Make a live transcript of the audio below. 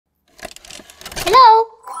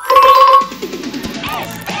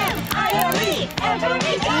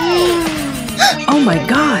Oh my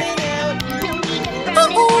god!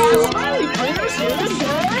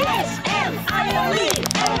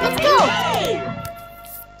 Let's go!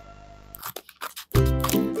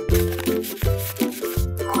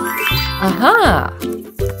 Aha!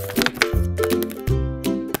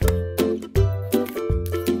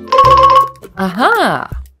 Aha!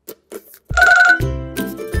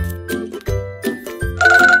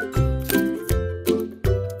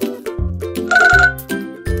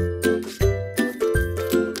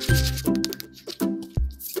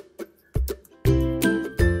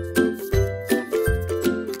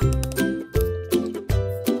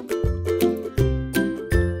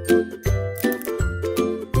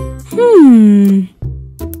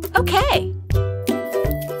 Okay.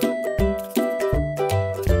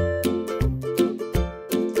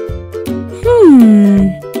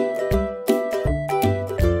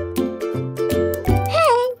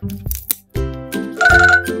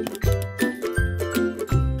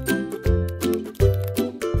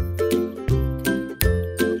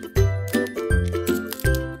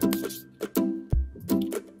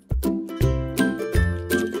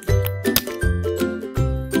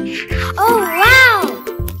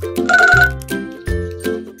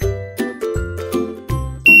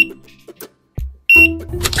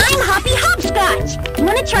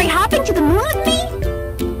 Wanna try hopping to the moon with me?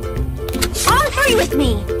 On three with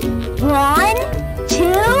me. 1,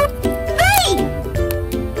 2, 3!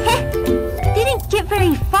 Didn't get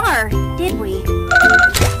very far, did we?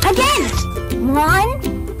 Again! 1,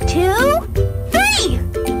 2, 3!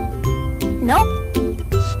 Nope.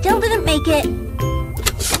 Still didn't make it.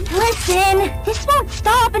 Listen, this won't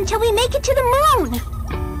stop until we make it to the moon.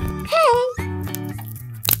 Hey!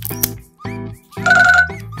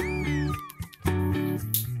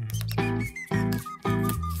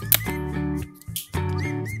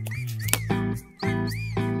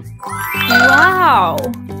 Wow!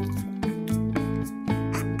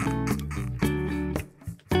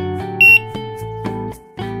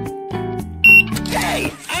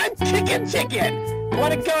 Hey, I'm KickinChicken!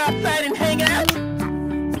 Wanna go outside and hang out?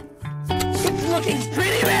 It's looking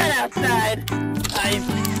pretty bad outside. I've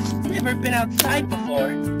never been outside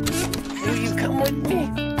before. Will you come with me?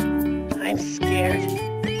 I'm scared.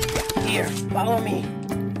 Here, follow me.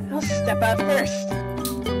 I'll step out first.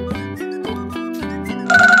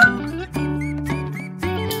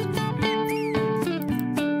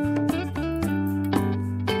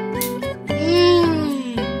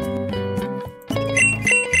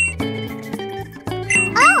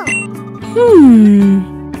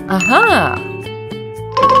 Aha!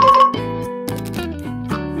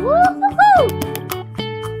 Woo-hoo-hoo!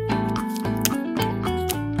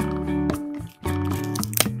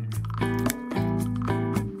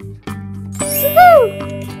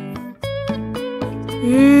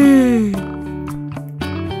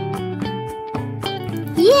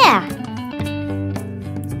 Yeah!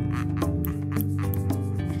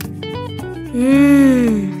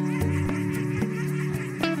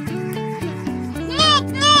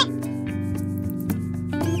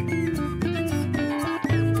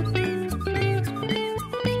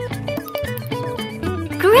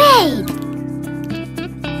 Great!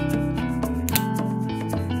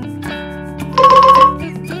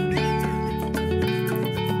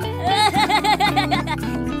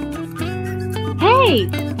 Hey!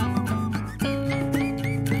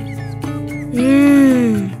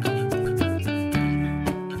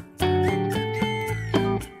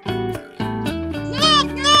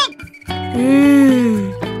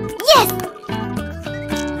 Yes!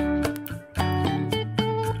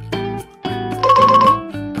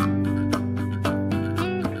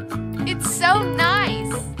 It's so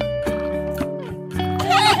nice.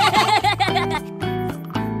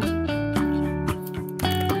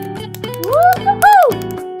 Woo-hoo-hoo!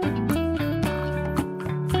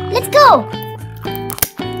 Let's go!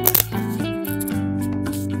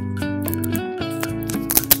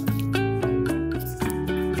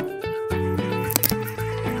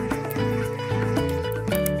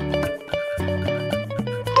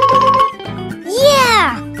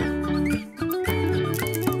 Yeah!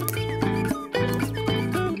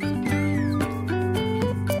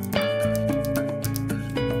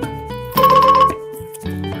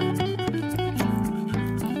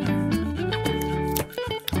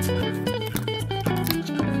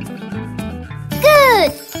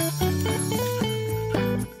 Good!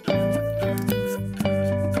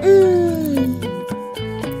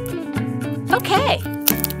 Okay!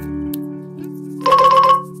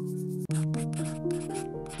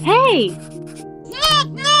 Hey!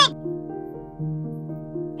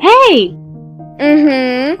 Hey!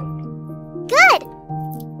 Good!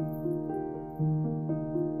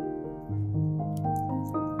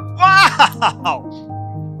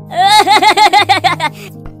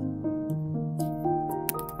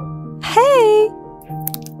 Hey!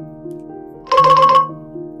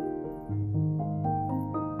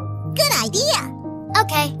 Good idea.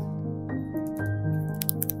 Okay.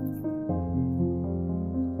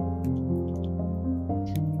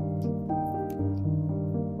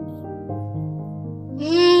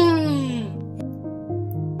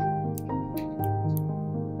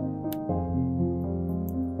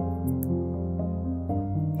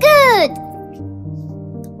 Good.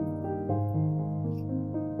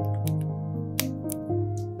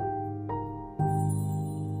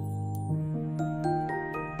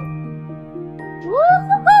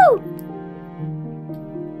 Woo-hoo-hoo!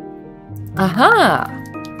 Aha!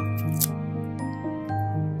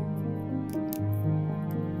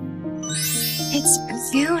 It's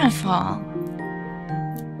beautiful.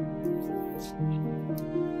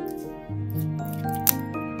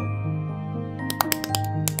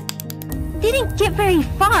 Didn't get very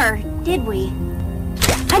far, did we?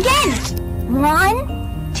 Again!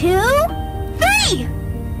 1, 2, 3!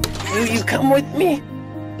 Will you come with me?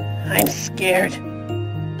 I'm scared.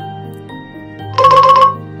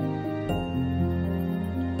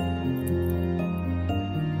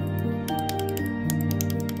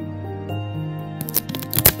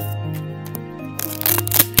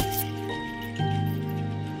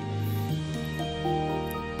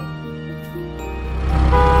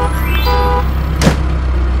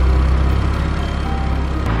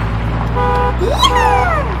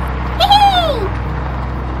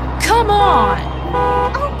 Come on!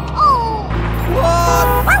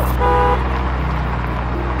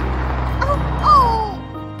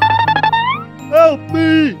 Help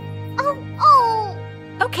me!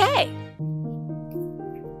 Okay.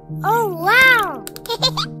 Oh, wow!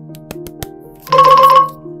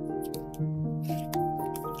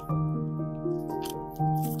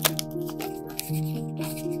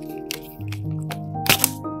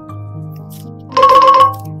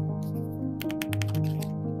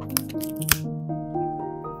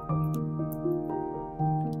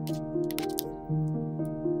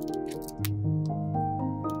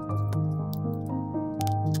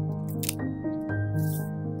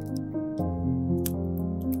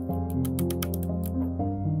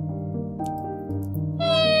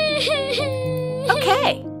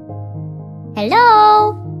 Okay.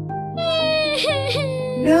 Hello?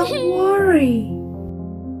 Don't worry.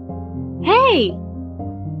 Hey!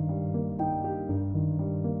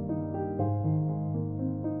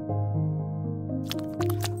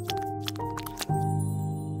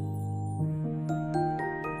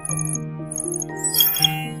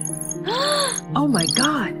 Oh my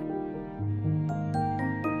god.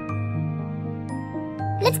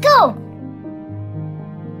 Let's go!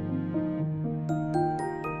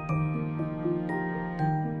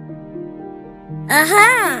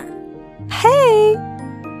 Uh-huh! Hey!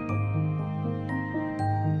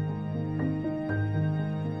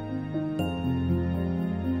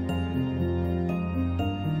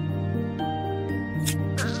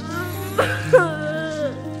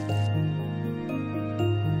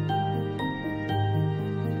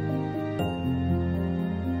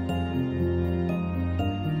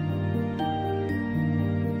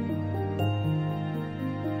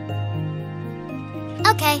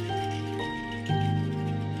 Okay.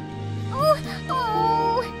 Oh,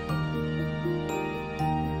 oh.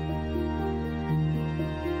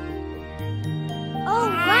 Oh,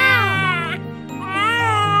 wow.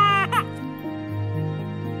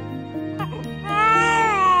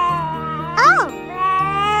 Oh.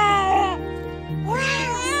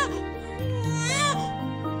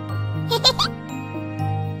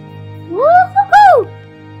 Woo-hoo-hoo!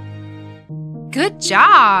 Good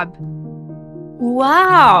job!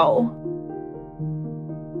 Wow!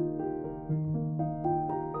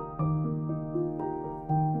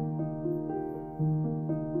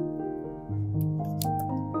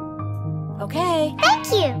 Okay.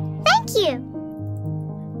 Thank you. Thank you.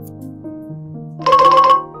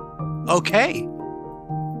 Okay.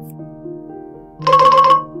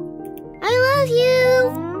 I love you.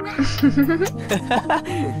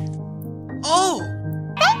 Oh!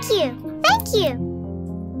 Thank you. Thank you.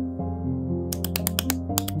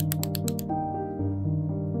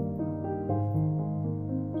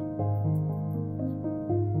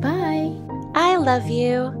 Bye. I love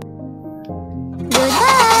you. Goodbye.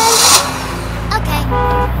 Okay.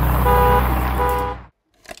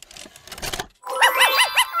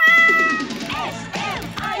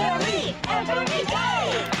 S-M-I-L-E every day!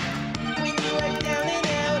 When you are down and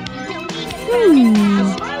out, you'll need a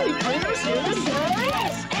smiley cleaners in the sun.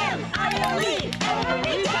 S-M-I-L-E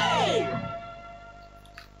every day!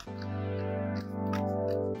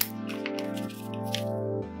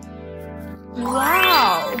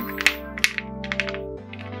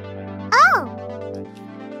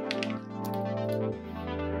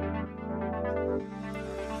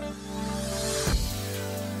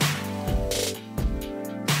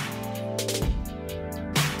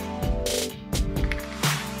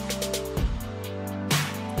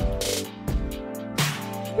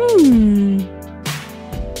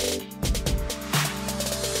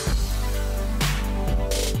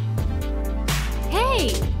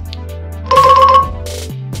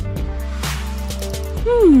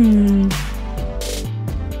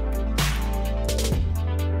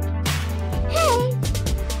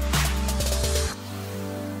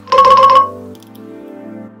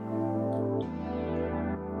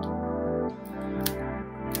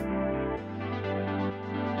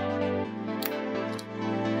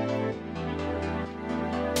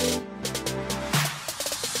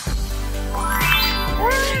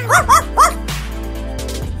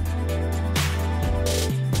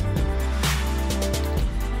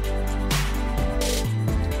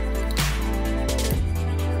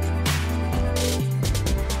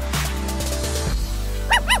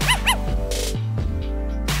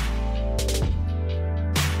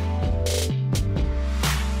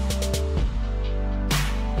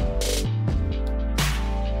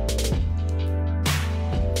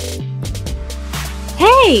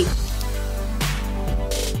 Hey!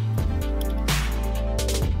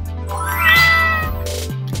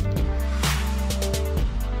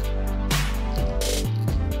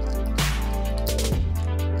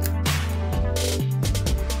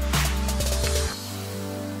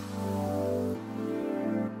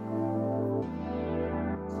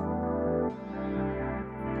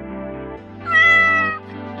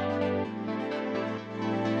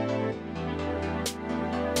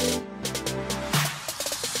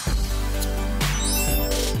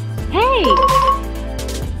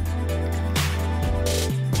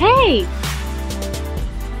 Hey!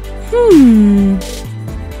 Hey!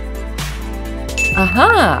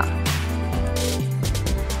 Aha!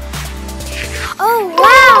 Oh,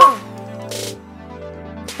 wow!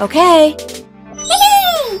 Okay.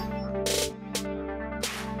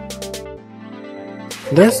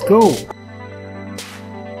 Let's go.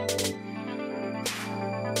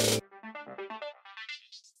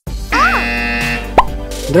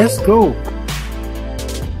 Let's go.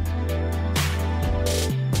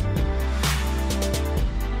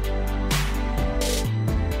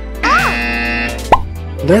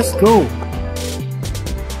 Let's go.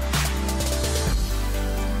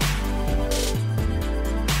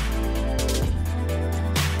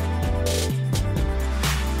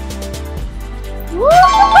 Woo!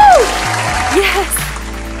 Yes!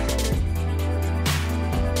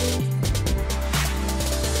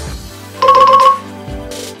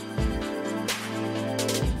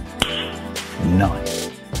 Nice.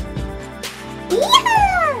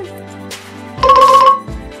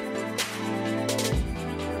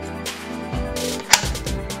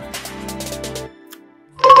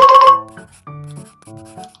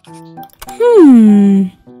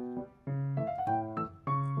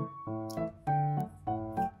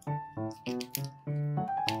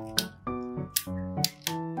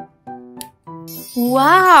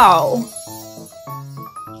 Wow!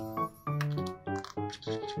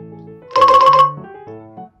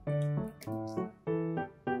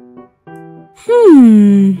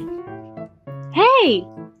 Hey!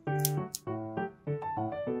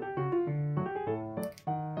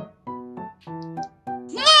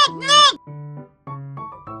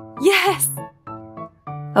 Yes!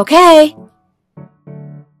 Okay.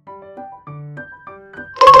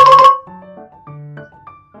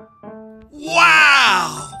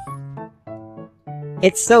 Wow!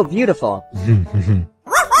 It's so beautiful.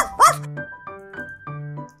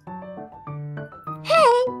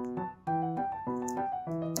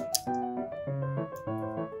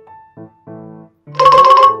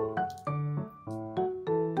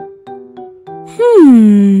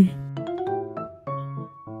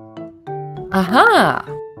 Aha!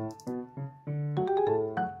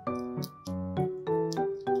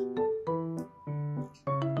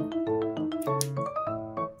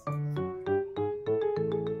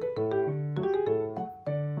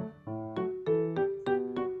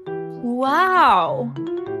 Wow!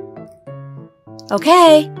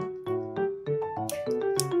 Okay.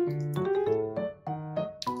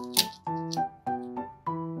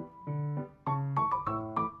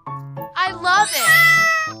 I love it.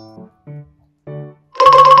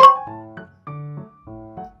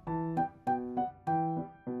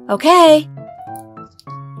 Okay.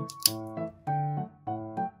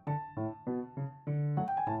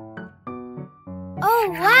 Oh,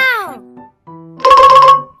 wow!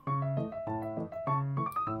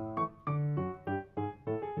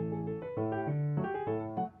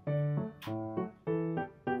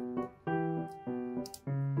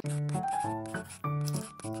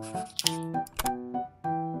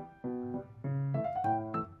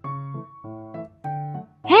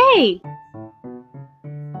 Hey!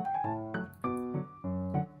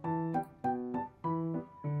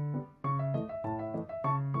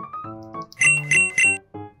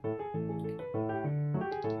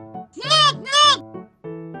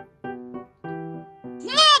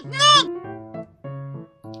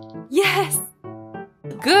 Yes!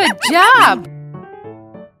 Good job.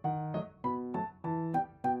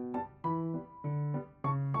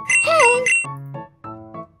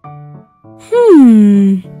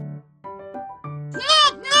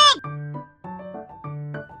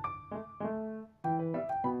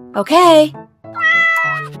 Okay.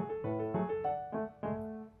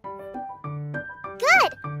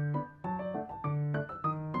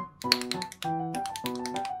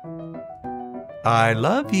 I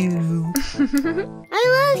love you. I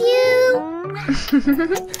love you.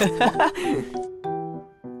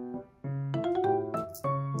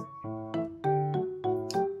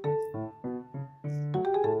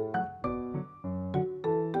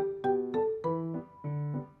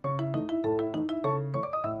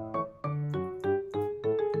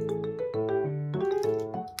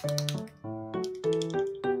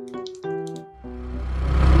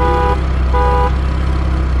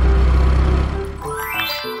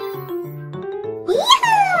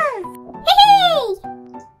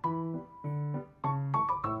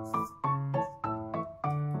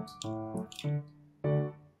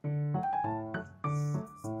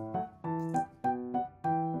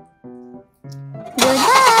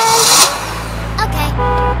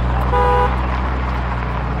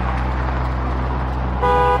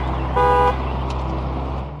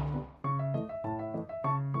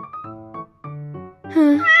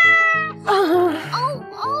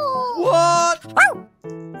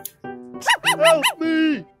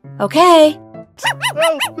 Okay.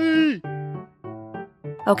 Help me!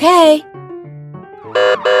 Okay.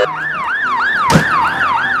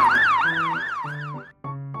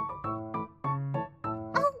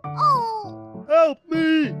 Help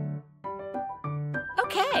me!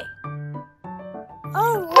 Okay.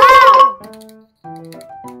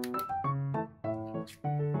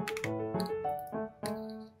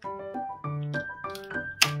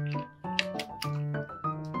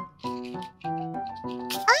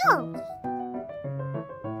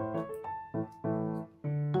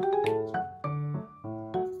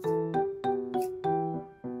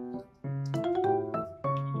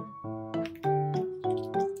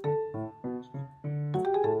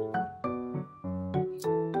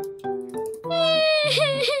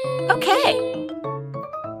 Okay.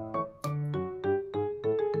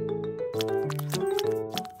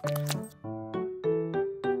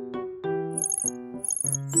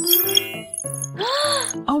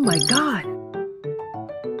 Oh my god.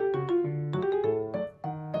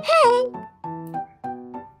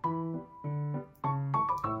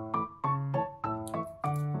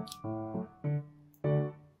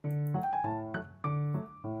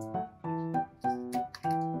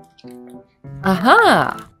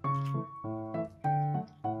 Aha.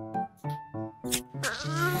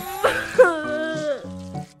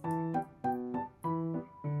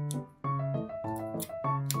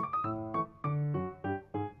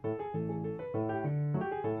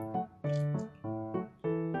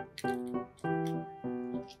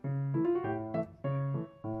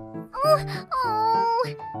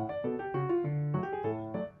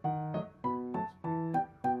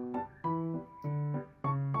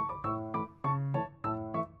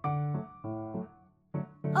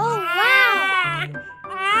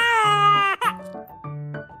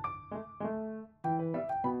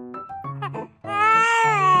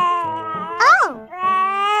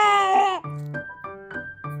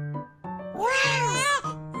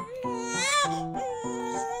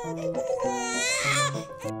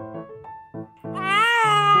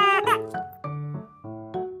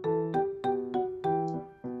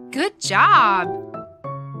 Good job.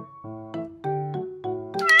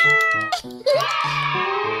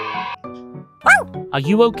 Are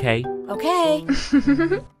you okay? Okay.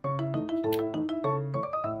 Thank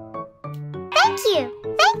you.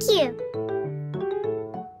 Thank you.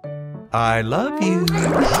 I love you.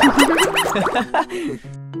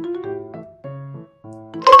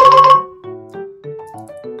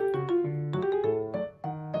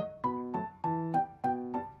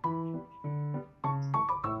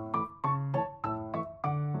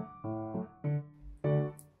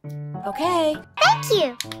 Okay. Thank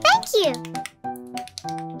you. Thank you.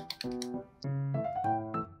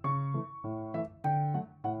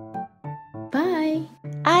 Bye.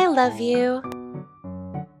 I love you.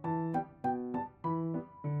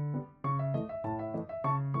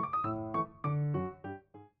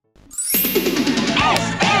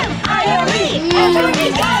 asmrpaper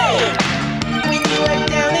every day. When you are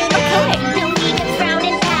down and out, don't even frown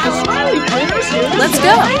and pout. Smiley printers here. Let's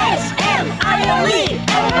go. asmrpaper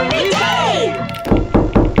every day.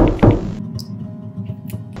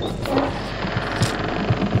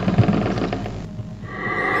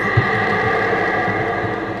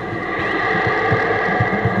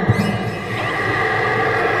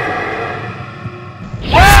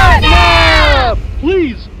 CatNap!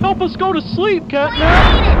 Please, help us go to sleep,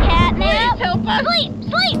 CatNap! CatNap, help us. Sleep,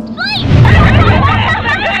 sleep, sleep.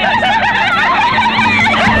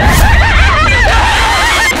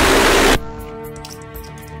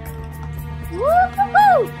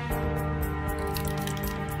 Woo-hoo-hoo.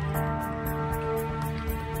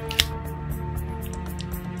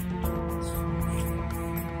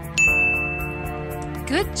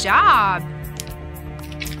 job!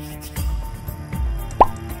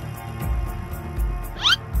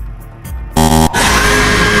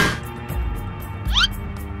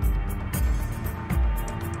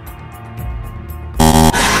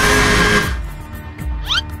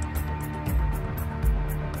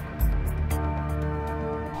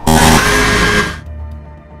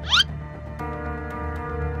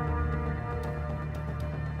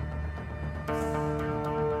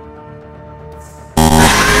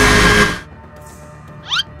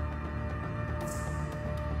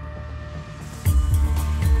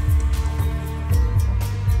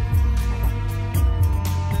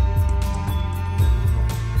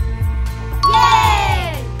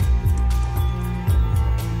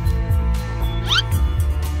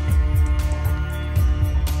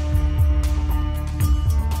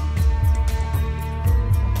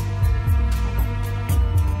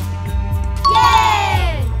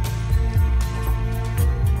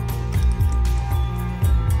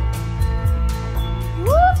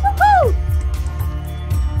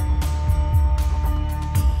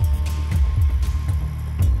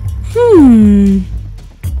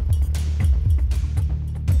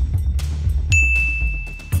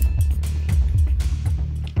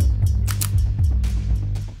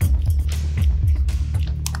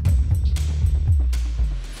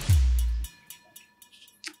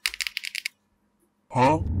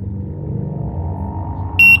 Huh?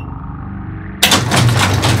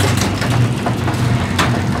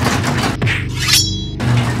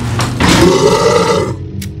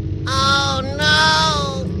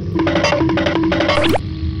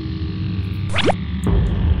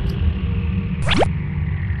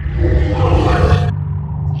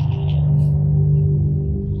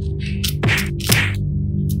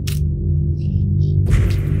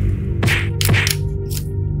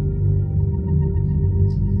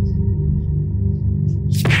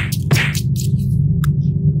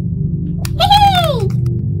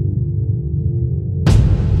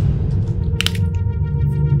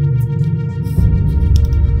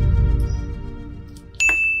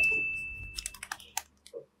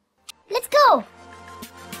 Let's go!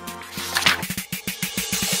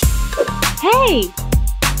 Hey!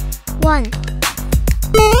 1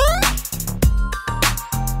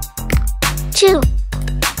 2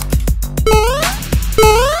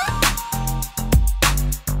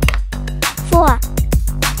 4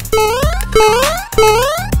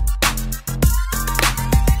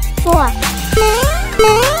 4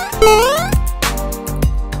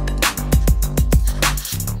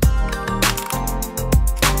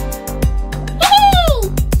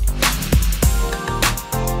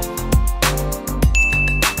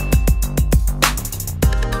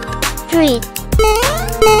 3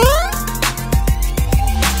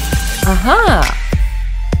 Aha!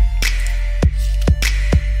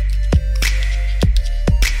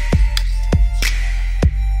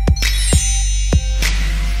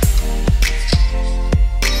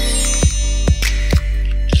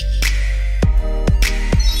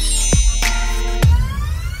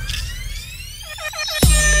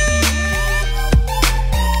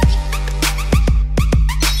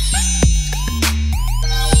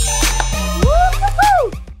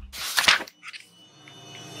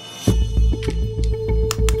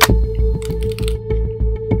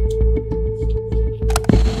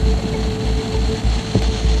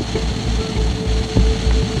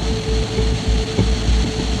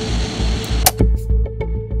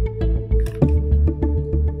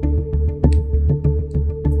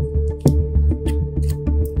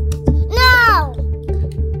 No!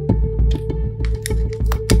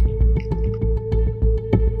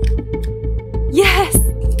 Yes!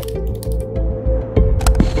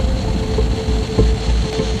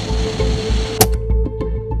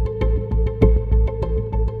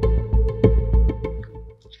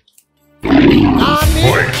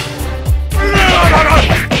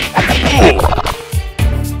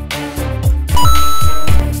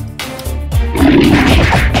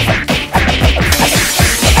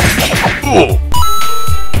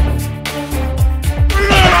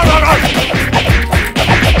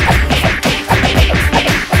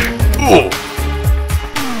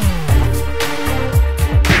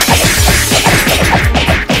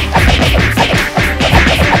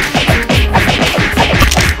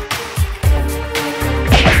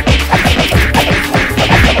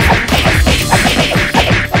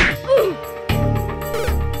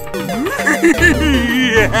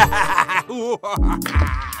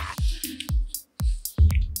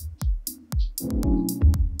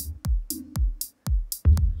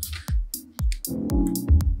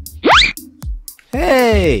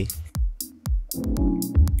 Hey!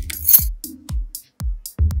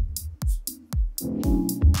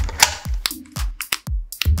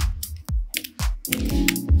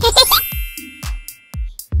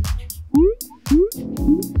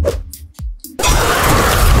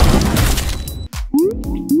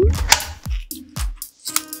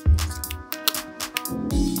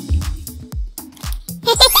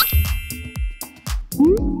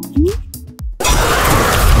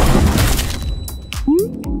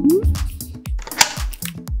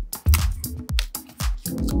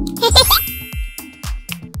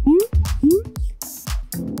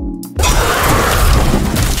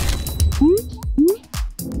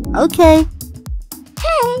 Okay.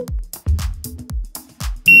 Hey.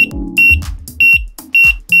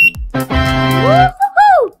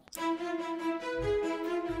 Woo-hoo-hoo!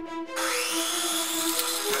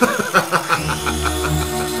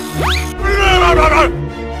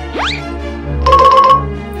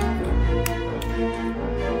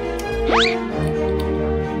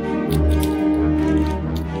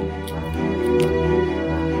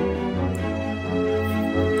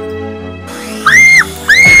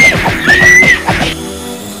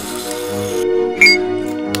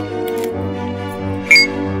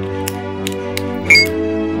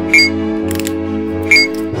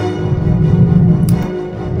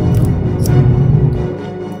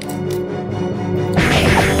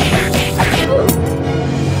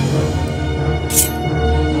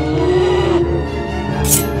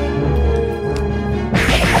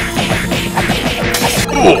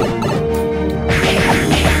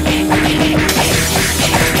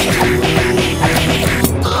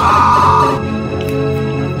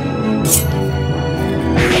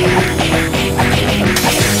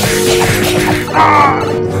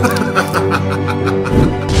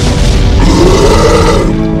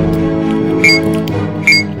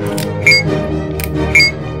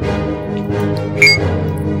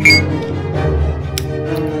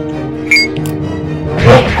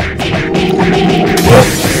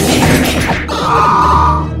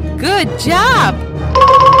 Good job!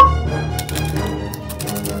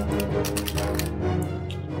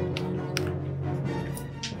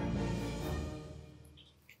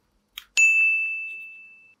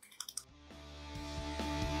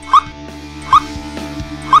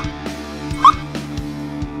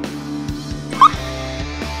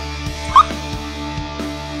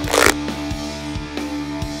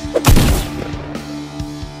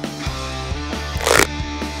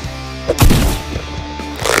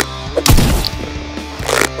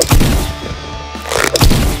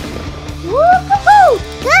 Woo-hoo-hoo!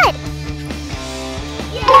 Good!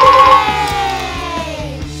 Yay!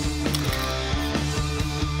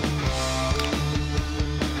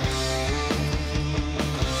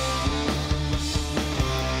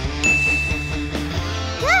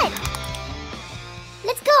 Good!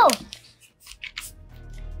 Let's go!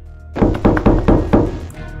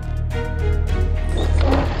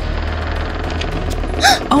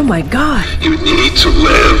 Oh my god! You need to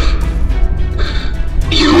live.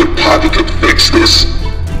 You and Poppy could fix this.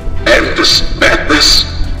 End this madness.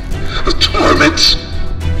 The torment.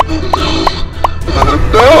 Oh no. Oh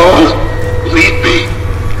no. Leave me.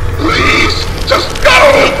 Please. Just go.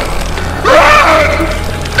 Run.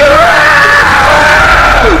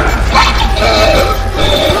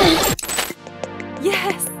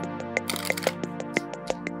 Yes!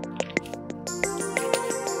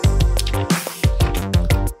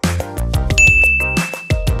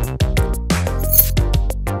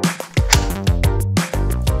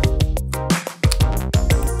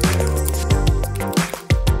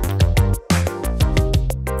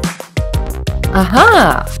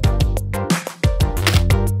 Aha!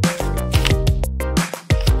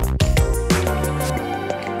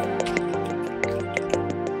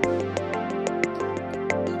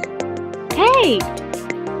 Hey!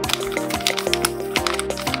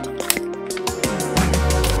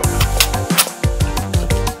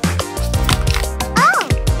 Oh!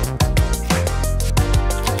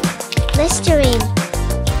 Listerine.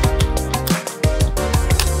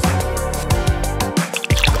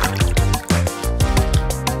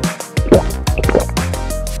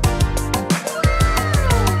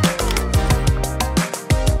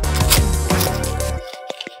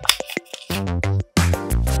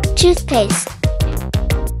 Toothpaste.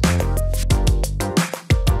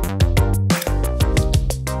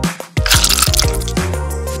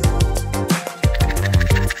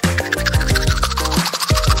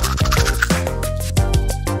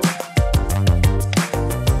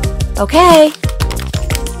 Okay.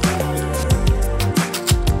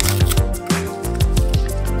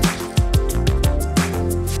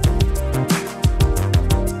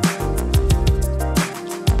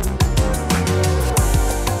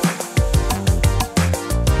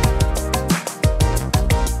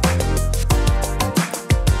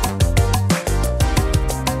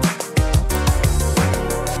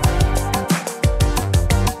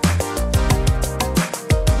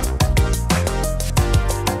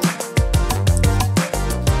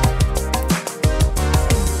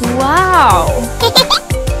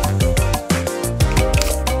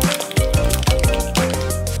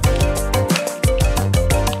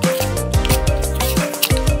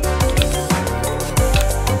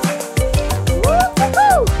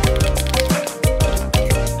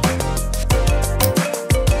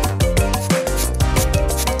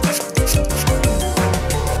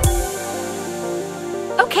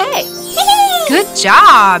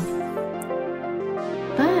 job!